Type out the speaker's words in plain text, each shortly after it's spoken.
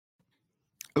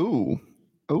Ooh,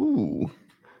 ooh. Oh,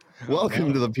 Welcome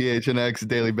no. to the PHNX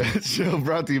Daily Bet Show,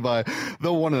 brought to you by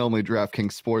the one and only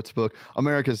DraftKings Sportsbook,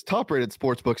 America's top-rated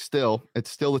sportsbook. It's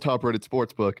still the top-rated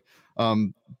sportsbook.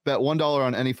 Bet $1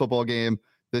 on any football game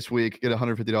this week, get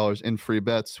 $150 in free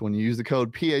bets when you use the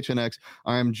code PHNX.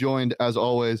 I am joined, as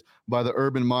always, by the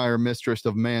Urban Meyer mistress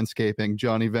of manscaping,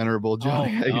 Johnny Venerable.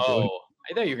 Johnny, how you doing?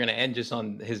 I thought you were going to end just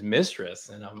on his mistress,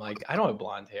 and I'm like, I don't have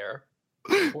blonde hair.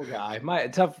 Poor guy. My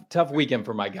tough weekend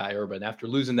for my guy Urban after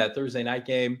losing that Thursday night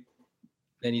game.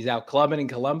 Then he's out clubbing in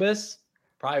Columbus,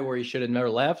 probably where he should have never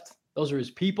left. Those are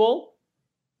his people.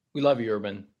 We love you,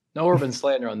 Urban. No Urban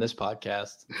slander on this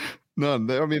podcast. No,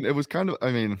 I mean, it was kind of,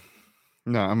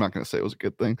 no, I'm not going to say it was a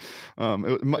good thing.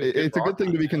 It's a good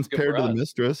thing to be compared to the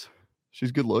mistress.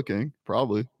 She's good looking,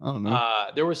 probably. I don't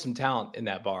know. There was some talent in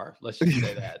that bar. Let's just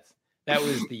say that. That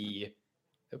was the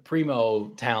primo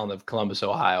town of Columbus,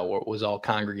 Ohio, where it was all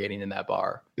congregating in that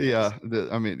bar. Yeah, there's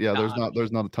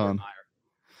not a ton.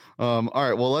 All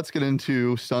right, well, let's get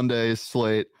into Sunday's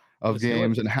slate of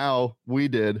games and how we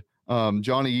did.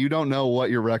 Johnny, you don't know what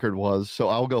your record was, so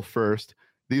I'll go first.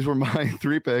 These were my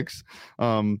 3 picks.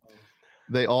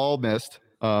 They all missed,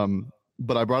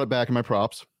 but I brought it back in my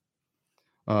props.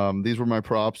 These were my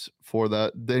props for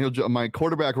that. My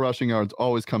quarterback rushing yards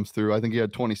always comes through. I think he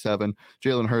had 27.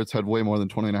 Jalen Hurts had way more than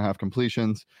 20 and a half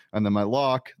completions. And then my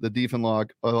lock, the defense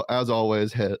lock, as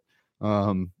always, hit.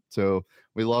 So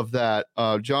we love that.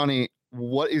 Johnny,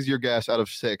 what is your guess out of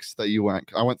 6 that you went?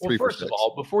 I went 3 for 6. First of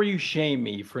all, before you shame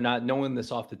me for not knowing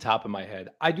this off the top of my head,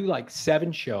 I do like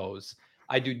 7 shows.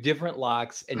 I do different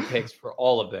locks and picks for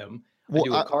all of them. I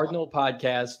do a Cardinal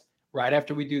podcast right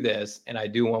after we do this, and I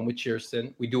do one with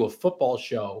Kirsten. We do a football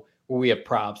show where we have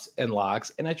props and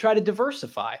locks, and I try to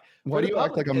diversify. Why do you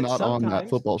act like I'm not on that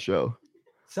football show?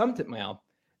 Sometimes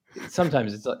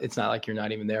it's not like you're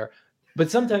not even there. But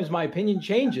sometimes my opinion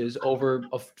changes over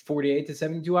a 48 to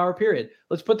 72 hour period.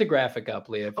 Let's put the graphic up,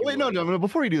 Leah. No.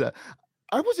 Before you do that,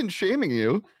 I wasn't shaming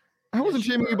you. I wasn't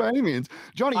shaming you by any means.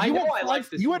 Johnny,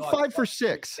 you went 5 for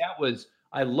 6.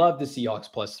 I love the Seahawks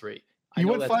 +3. You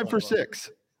went 5 for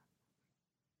 6.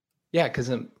 Yeah,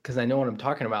 because I know what I'm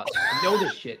talking about. I know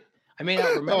this shit. I may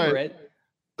not remember it.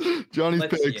 Johnny's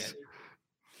picks.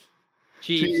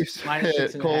 Chiefs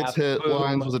hit, Colts hit,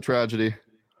 Lions was a tragedy.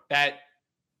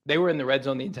 They were in the red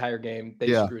zone the entire game. They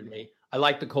screwed me. I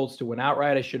like the Colts to win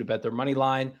outright. I should have bet their money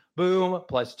line. Boom,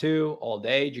 +2 all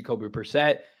day. Jacoby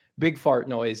Brissett. Big fart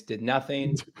noise, did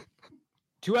nothing.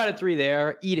 2 out of 3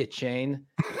 there. Eat it, Shane.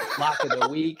 Lock of the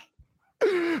week.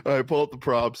 All right, pull up the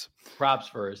props. Props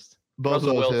first. Both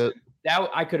of those hit.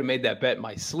 I could have made that bet in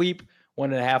my sleep.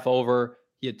 1.5 over.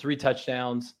 He had 3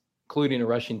 touchdowns, including a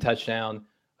rushing touchdown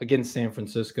against San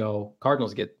Francisco.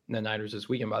 Cardinals get the Niners this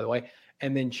weekend, by the way.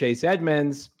 And then Chase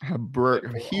Edmonds,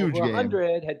 huge game.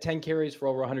 100, had 10 carries for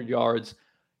over 100 yards.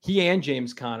 He and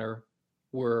James Conner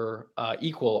were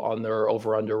equal on their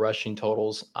over-under rushing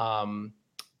totals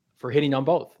for hitting on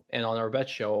both. And on our bet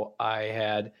show, I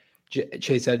had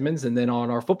Chase Edmonds, and then on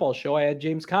our football show, I had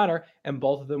James Conner, and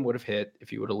both of them would have hit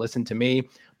if you would have listened to me.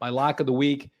 My lock of the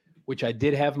week, which I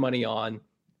did have money on,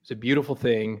 was a beautiful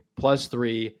thing,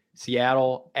 +3.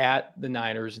 Seattle at the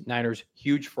Niners. Niners,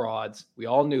 huge frauds. We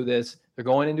all knew this. They're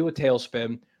going into a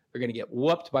tailspin. They're going to get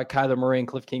whooped by Kyler Murray and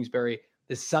Cliff Kingsbury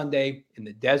this Sunday in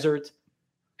the desert.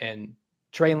 And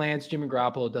Trey Lance, Jimmy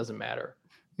Garoppolo, doesn't matter.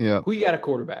 Yeah. Who you got a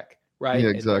quarterback, right? Yeah,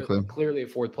 exactly. Clearly a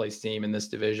 4th place team in this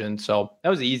division. So that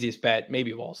was the easiest bet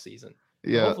maybe of all season.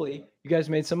 Yeah. Hopefully you guys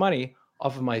made some money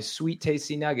off of my sweet,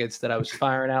 tasty nuggets that I was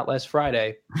firing out last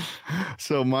Friday.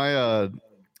 So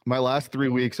my last 3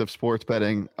 weeks of sports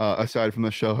betting, aside from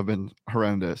the show, have been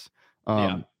horrendous.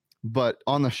 But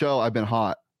on the show, I've been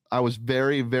hot. I was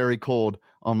very, very cold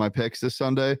on my picks this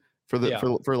Sunday for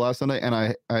last Sunday, and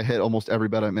I hit almost every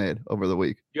bet I made over the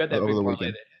week. You had that big parlay that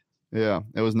hit. Yeah,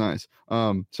 it was nice.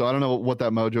 So I don't know what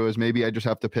that mojo is. Maybe I just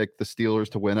have to pick the Steelers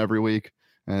to win every week,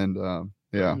 and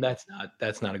that's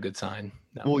not a good sign.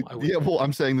 No,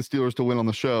 I'm saying the Steelers to win on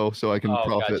the show so I can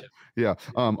profit. Gotcha. Yeah.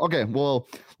 Okay. Well,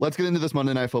 let's get into this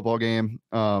Monday Night Football game.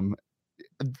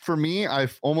 For me, I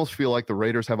almost feel like the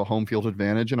Raiders have a home field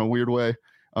advantage in a weird way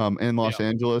in Los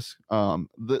Angeles.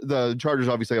 The Chargers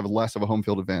obviously have less of a home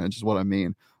field advantage, is what I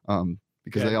mean,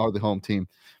 because they are the home team.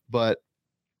 But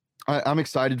I'm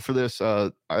excited for this.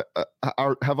 Have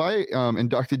I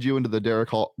inducted you into the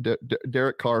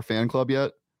Derek Carr fan club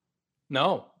yet?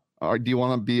 No. Do you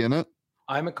want to be in it?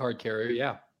 I'm a card carrier.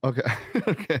 Yeah. Okay.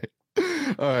 Okay.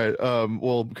 All right.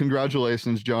 Well,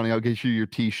 congratulations, Johnny. I'll get you your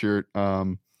T-shirt.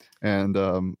 And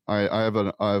I have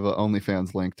an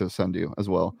OnlyFans link to send you as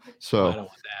well. So I don't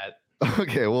want that.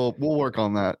 Okay, well, we'll work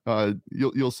on that.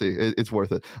 You'll see. It's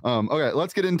worth it. Okay,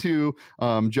 let's get into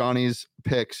Johnny's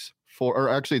picks or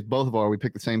actually both of we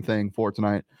picked the same thing for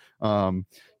tonight.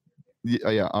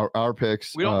 Yeah, our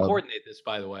picks. We don't coordinate this,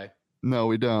 by the way. No,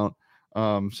 we don't.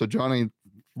 So Johnny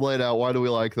laid out why do we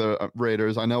like the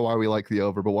Raiders. I know why we like the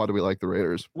over, but why do we like the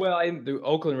Raiders? Well, the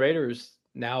Oakland Raiders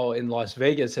now in Las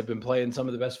Vegas have been playing some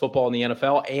of the best football in the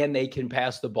NFL, and they can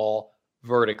pass the ball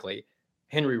vertically.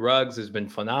 Henry Ruggs has been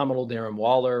phenomenal. Darren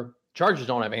Waller. Chargers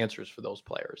don't have answers for those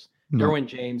players. No. Derwin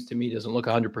James, to me, doesn't look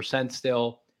 100%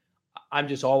 still. I'm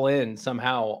just all in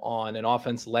somehow on an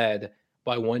offense led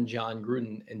by one John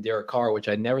Gruden and Derek Carr, which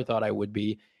I never thought I would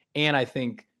be. And I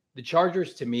think the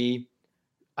Chargers, to me,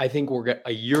 I think we're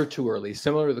a year too early.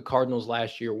 Similar to the Cardinals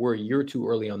last year, we're a year too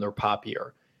early on their pop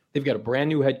year. They've got a brand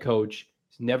new head coach.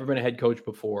 He's never been a head coach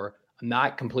before. I'm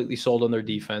not completely sold on their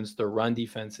defense. Their run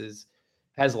defense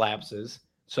has lapses.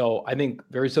 So I think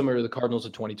very similar to the Cardinals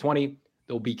of 2020,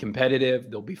 they'll be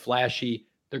competitive. They'll be flashy.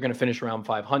 They're going to finish around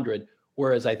 500.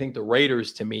 Whereas I think the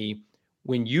Raiders, to me,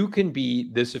 when you can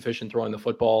be this efficient throwing the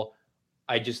football,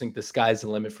 I just think the sky's the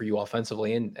limit for you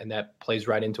offensively. And that plays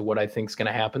right into what I think is going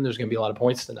to happen. There's going to be a lot of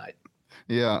points tonight.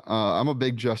 Yeah, I'm a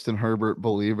big Justin Herbert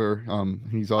believer.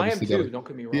 He's obviously I am too. Don't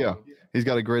get me wrong. Yeah, he's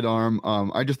got a great arm.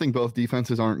 I just think both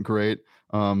defenses aren't great.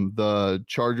 The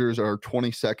Chargers are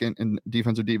 22nd in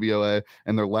defensive DVOA,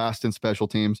 and they're last in special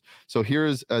teams. So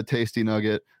here's a tasty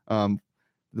nugget.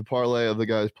 The parlay of the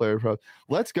guys' player props.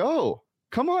 Let's go.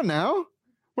 Come on now.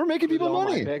 We're making people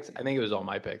money. I think it was all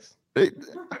my picks.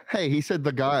 Hey, he said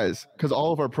the guys, because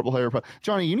all of our player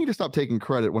Johnny, you need to stop taking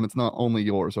credit when it's not only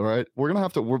yours. All right, we're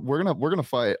gonna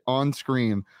fight on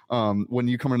screen when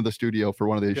you come into the studio for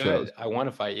one of these shows. I want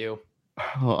to fight you.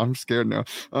 Oh, I'm scared now.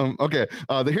 Okay,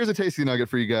 here's a tasty nugget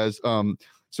for you guys.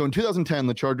 So in 2010,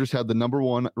 the Chargers had the number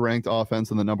 1 ranked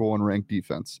offense and the number 1 ranked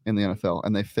defense in the NFL,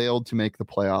 and they failed to make the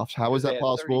playoffs. How is that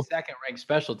possible? 32nd ranked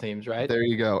special teams, right? There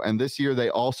you go. And this year, they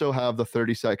also have the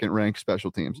 32nd ranked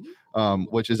special teams,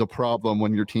 which is a problem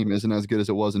when your team isn't as good as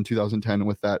it was in 2010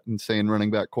 with that insane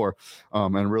running back core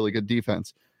and really good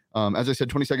defense. As I said,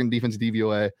 22nd defense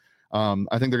DVOA.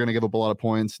 I think they're going to give up a lot of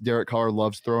points. Derek Carr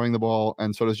loves throwing the ball,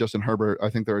 and so does Justin Herbert. I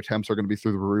think their attempts are going to be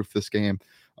through the roof this game,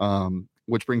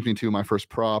 which brings me to my first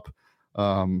prop,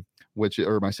 or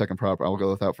my second prop. I'll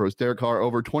go with that first. Derek Carr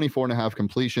over 24.5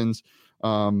 completions.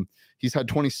 He's had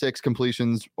 26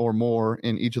 completions or more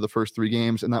in each of the first 3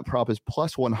 games, and that prop is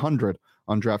plus 100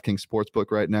 on DraftKings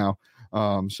Sportsbook right now.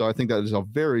 So I think that is a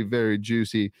very, very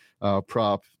juicy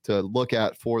prop to look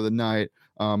at for the night.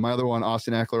 My other one,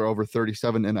 Austin Eckler over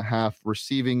 37.5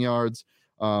 receiving yards.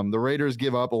 The Raiders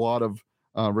give up a lot of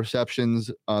receptions.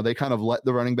 They kind of let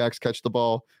the running backs catch the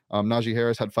ball. Najee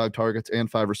Harris had 5 targets and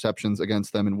 5 receptions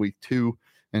against them in week 2,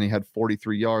 and he had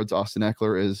 43 yards. Austin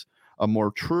Eckler is a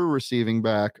more true receiving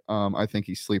back. I think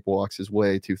he sleepwalks his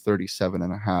way to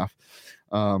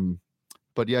 37.5.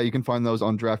 But yeah, you can find those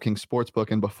on DraftKings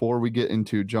Sportsbook. And before we get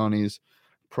into Johnny's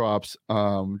props,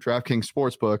 DraftKings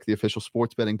Sportsbook, the official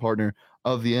sports betting partner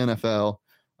of the NFL,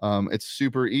 it's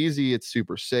super easy, it's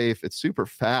super safe, it's super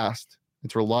fast,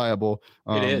 it's reliable.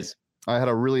 It is. I had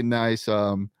a really nice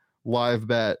live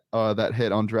bet that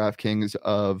hit on DraftKings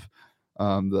of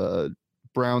the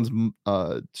Browns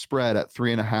spread at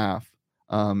 3.5.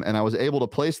 And I was able to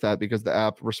place that because the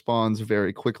app responds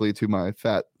very quickly to my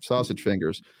fat sausage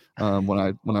fingers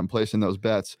when I'm placing those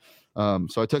bets. So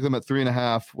I took them at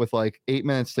 3.5 with like 8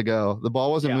 minutes to go. The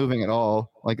ball wasn't moving at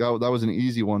all. Like that was an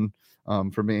easy one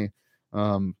for me.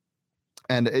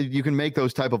 And you can make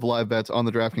those type of live bets on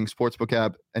the DraftKings Sportsbook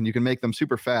app, and you can make them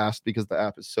super fast because the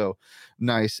app is so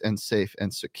nice and safe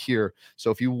and secure.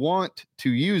 So if you want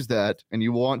to use that and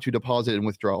you want to deposit and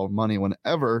withdraw money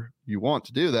whenever you want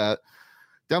to do that,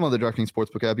 download the DraftKings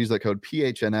Sportsbook app. Use that code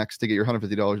PHNX to get your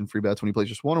 $150 in free bets when you place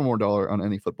just $1 or more on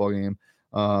any football game.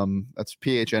 That's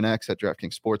PHNX at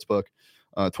DraftKings Sportsbook.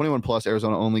 21 plus,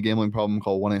 Arizona only. Gambling problem,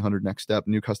 call 1-800-NEXT-STEP.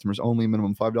 New customers only.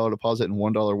 Minimum $5 deposit and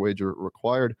 $1 wager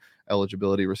required.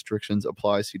 Eligibility restrictions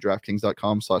apply. See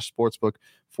DraftKings.com/sportsbook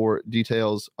for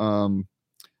details.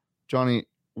 Johnny,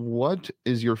 what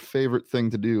is your favorite thing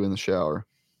to do in the shower?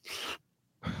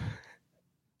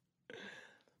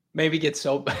 Maybe get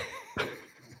soap.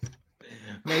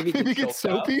 Maybe get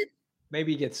soapy.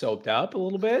 Maybe get soaped up a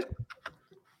little bit.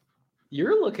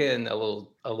 You're looking a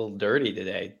little dirty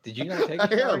today. Did you not take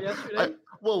a shower yesterday?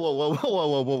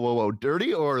 Whoa.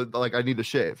 Dirty or like I need to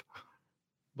shave?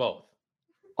 Both.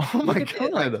 Oh my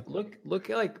God. Look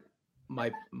at like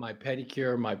my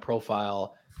pedicure, my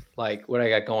profile, like what I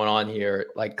got going on here,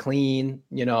 like clean,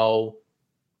 Johnny,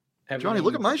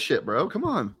 look at my shit, bro. Come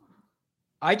on.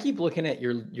 I keep looking at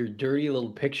your dirty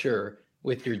little picture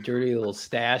with your dirty little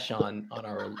stash on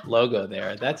our logo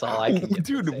there. That's all I can get.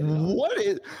 Dude, what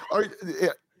is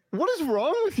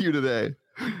wrong with you today?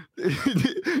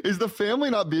 Is the family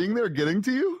not being there getting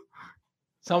to you?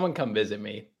 Someone come visit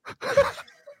me.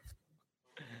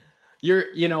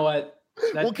 You know what?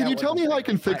 Well, can you tell me how I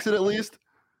can fix it at least?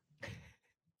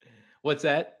 What's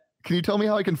that? Can you tell me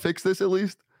how I can fix this at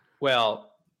least?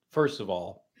 Well, first of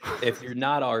all, if you're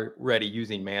not already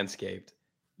using Manscaped,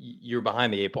 you're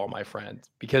behind the eight ball, my friend.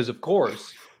 Because, of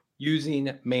course, using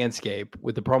Manscaped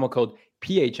with the promo code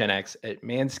PHNX at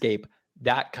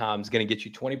manscaped.com is going to get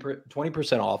you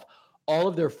 20% off all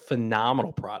of their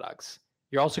phenomenal products.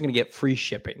 You're also going to get free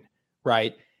shipping,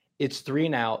 right? It's 3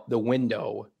 and out the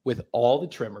window with all the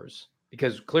trimmers,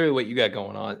 because clearly what you got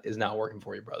going on is not working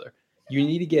for you, brother. You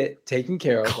need to get taken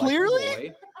care of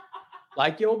clearly?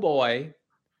 like your boy,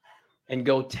 and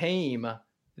go tame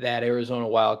that Arizona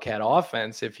Wildcat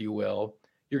offense, if you will.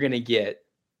 You're going to get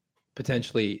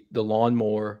potentially the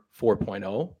Lawnmower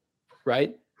 4.0,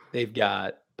 right? They've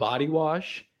got body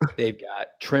wash. They've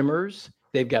got trimmers.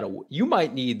 They've got you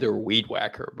might need their weed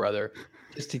whacker, brother,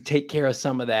 just to take care of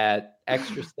some of that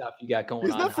extra stuff you got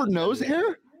going on. Is that for nose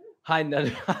hair? Hiding under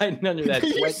that.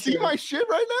 Can you see my shit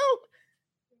right now?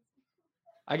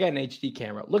 I got an HD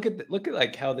camera. Look at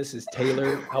like how this is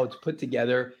tailored, how it's put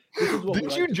together.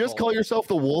 Didn't you just call yourself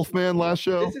the Wolfman last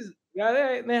show?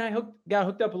 Man, I got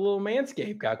hooked up a little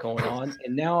Manscaped got going on,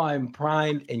 and now I'm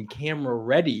primed and camera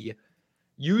ready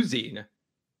using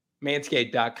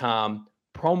manscaped.com,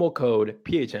 promo code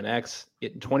PHNX,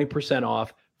 getting 20%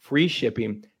 off, free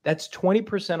shipping. That's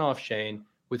 20% off, Shane,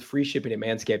 with free shipping at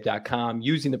manscaped.com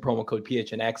using the promo code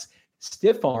PHNX.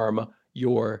 Stiff arm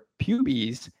your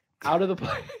pubes out of the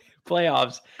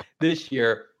playoffs this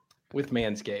year with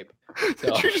Manscaped.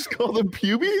 So, did you just call them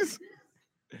pubes?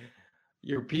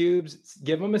 Your pubes,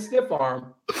 give them a stiff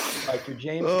arm like your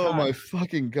James Conner. My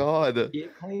fucking God.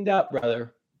 Get cleaned up,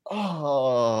 brother.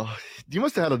 Oh, you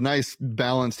must have had a nice,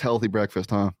 balanced, healthy breakfast,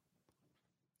 huh?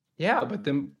 Yeah, but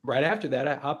then right after that,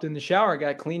 I hopped in the shower,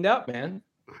 got cleaned up, man.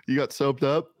 You got soaped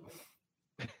up?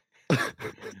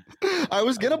 I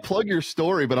was going to plug your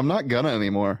story, but I'm not going to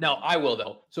anymore. No, I will,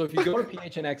 though. So if you go to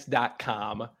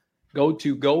phnx.com, go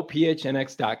to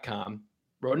gophnx.com,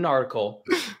 wrote an article.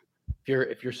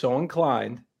 If you're so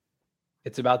inclined,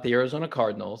 it's about the Arizona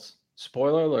Cardinals.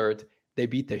 Spoiler alert, they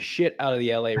beat the shit out of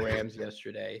the LA Rams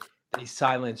yesterday. They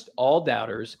silenced all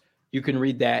doubters. You can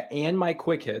read that and my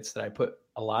quick hits that I put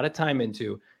a lot of time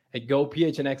into at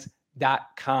gophnx.com.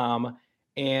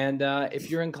 And if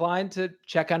you're inclined to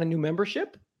check out a new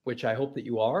membership, which I hope that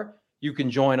you are, you can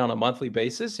join on a monthly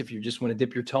basis. If you just want to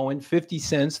dip your toe in, 50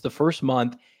 cents the first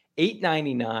month,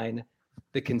 $8.99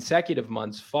 the consecutive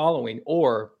months following.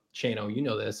 Or, Shano, you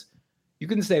know this, you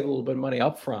can save a little bit of money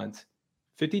up front,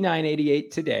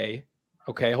 $59.88 today.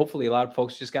 Okay, hopefully a lot of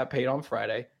folks just got paid on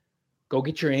Friday. Go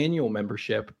get your annual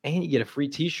membership, and you get a free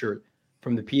T-shirt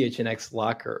from the PHNX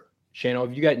locker. Shano,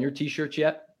 have you gotten your T-shirts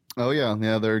yet? Oh yeah,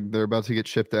 they're about to get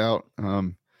shipped out.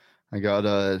 I got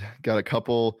a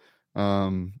couple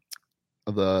of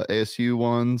the ASU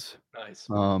ones. Nice.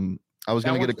 I was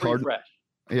gonna get a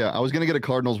I was gonna get a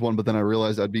Cardinals one, but then I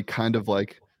realized I'd be kind of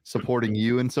like supporting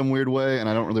you in some weird way, and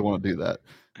I don't really want to do that.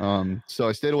 So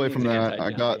I stayed away from that.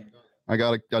 I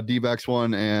got a D-backs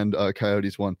one and a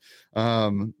Coyotes one.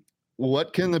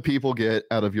 What can the people get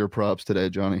out of your props today,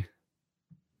 Johnny?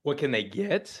 What can they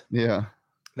get? Yeah,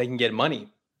 they can get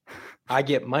money. I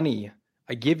get money.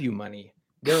 I give you money.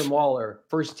 Darren Waller,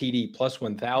 first TD plus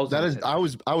 1,000. That is, I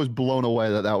was blown away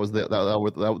that was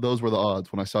those were the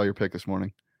odds when I saw your pick this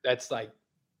morning. That's like,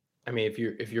 I mean, if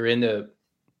you're into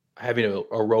having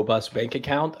a robust bank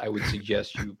account, I would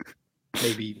suggest you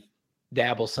maybe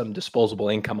dabble some disposable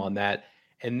income on that.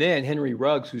 And then Henry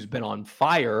Ruggs, who's been on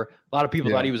fire. A lot of people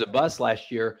thought he was a bust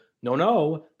last year. No,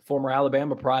 the former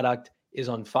Alabama product is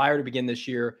on fire to begin this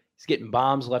year. He's getting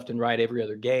bombs left and right every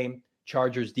other game.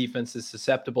 Chargers defense is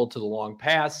susceptible to the long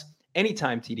pass.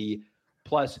 Anytime TD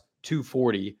plus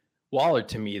 240. Waller,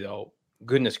 to me, though,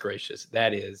 goodness gracious,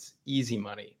 that is easy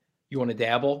money. You want to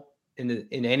dabble in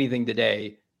anything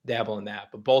today, dabble in that.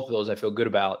 But both of those I feel good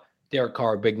about. Derek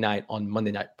Carr, big night on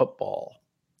Monday Night Football.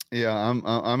 Yeah,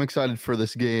 I'm excited for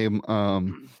this game.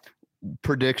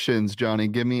 Predictions, Johnny.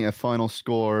 Give me a final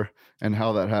score and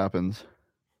how that happens.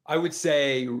 I would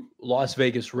say Las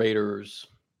Vegas Raiders.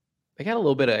 They got a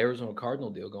little bit of Arizona Cardinal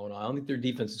deal going on. I don't think their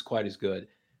defense is quite as good,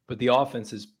 but the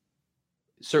offense is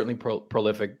certainly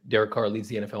prolific. Derek Carr leads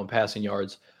the NFL in passing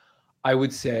yards. I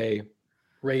would say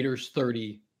Raiders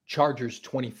 30, Chargers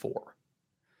 24.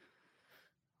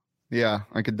 Yeah,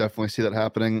 I could definitely see that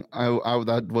happening. I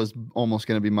that was almost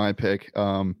going to be my pick.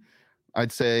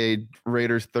 I'd say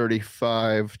Raiders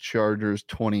 35, Chargers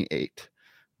 28.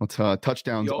 Let's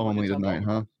touchdowns only tonight,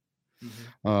 huh?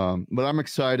 Mm-hmm. But I'm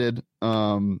excited.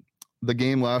 The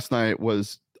game last night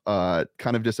was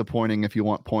kind of disappointing if you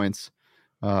want points.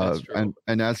 That's true.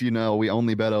 And as you know, we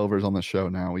only bet overs on the show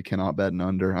now. We cannot bet an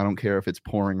under. I don't care if it's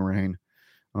pouring rain.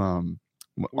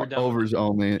 Overs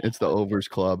only. It's the overs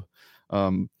club.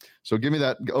 So give me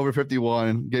that over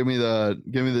 51. Give me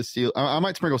the steal. I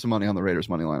might sprinkle some money on the Raiders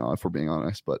money line, if we're being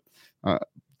honest. But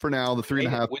for now, the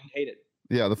 3.5. Wouldn't hate it.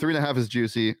 Yeah, the 3.5 is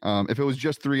juicy. If it was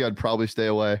just 3, I'd probably stay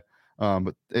away.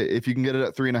 But if you can get it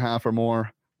at 3.5 or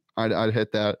more, I'd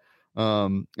hit that.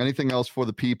 Anything else for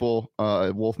the people,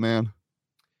 Wolfman?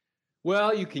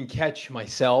 Well, you can catch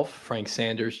myself, Frank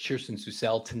Sanders, Kirsten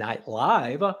Susel tonight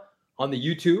live on the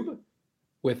YouTube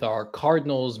with our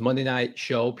Cardinals Monday night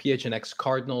show, PHNX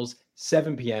Cardinals,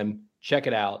 7 p.m. Check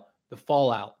it out. The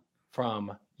fallout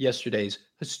from yesterday's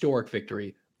historic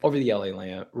victory over the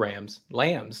LA Rams.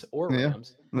 Lambs or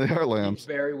Rams. They are Lambs.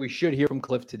 We should hear from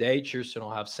Cliff today. Kirsten will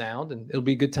have sound, and it'll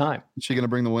be a good time. Is she going to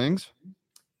bring the wings?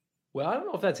 Well, I don't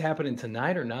know if that's happening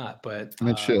tonight or not, but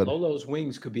it should. Lolo's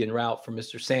wings could be en route for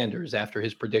Mr. Sanders after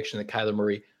his prediction that Kyler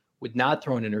Murray would not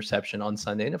throw an interception on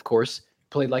Sunday. And, of course,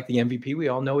 played like the MVP we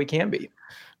all know he can be.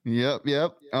 Yep.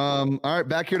 All right,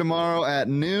 back here tomorrow at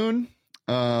noon.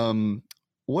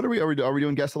 What are we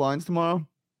doing guess the lines tomorrow?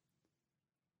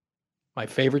 My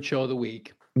favorite show of the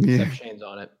week. Except Shane's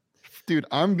on it. Dude,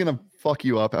 I'm going to fuck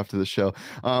you up after the show.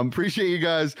 Appreciate you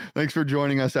guys. Thanks for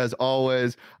joining us as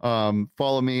always.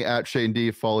 Follow me at Shane D.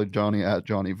 Follow Johnny at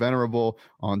Johnny Venerable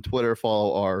on Twitter.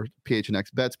 Follow our PHNX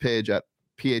Bets page at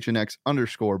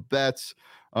PHNX_bets.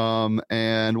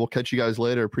 And we'll catch you guys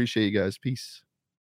later. Appreciate you guys. Peace.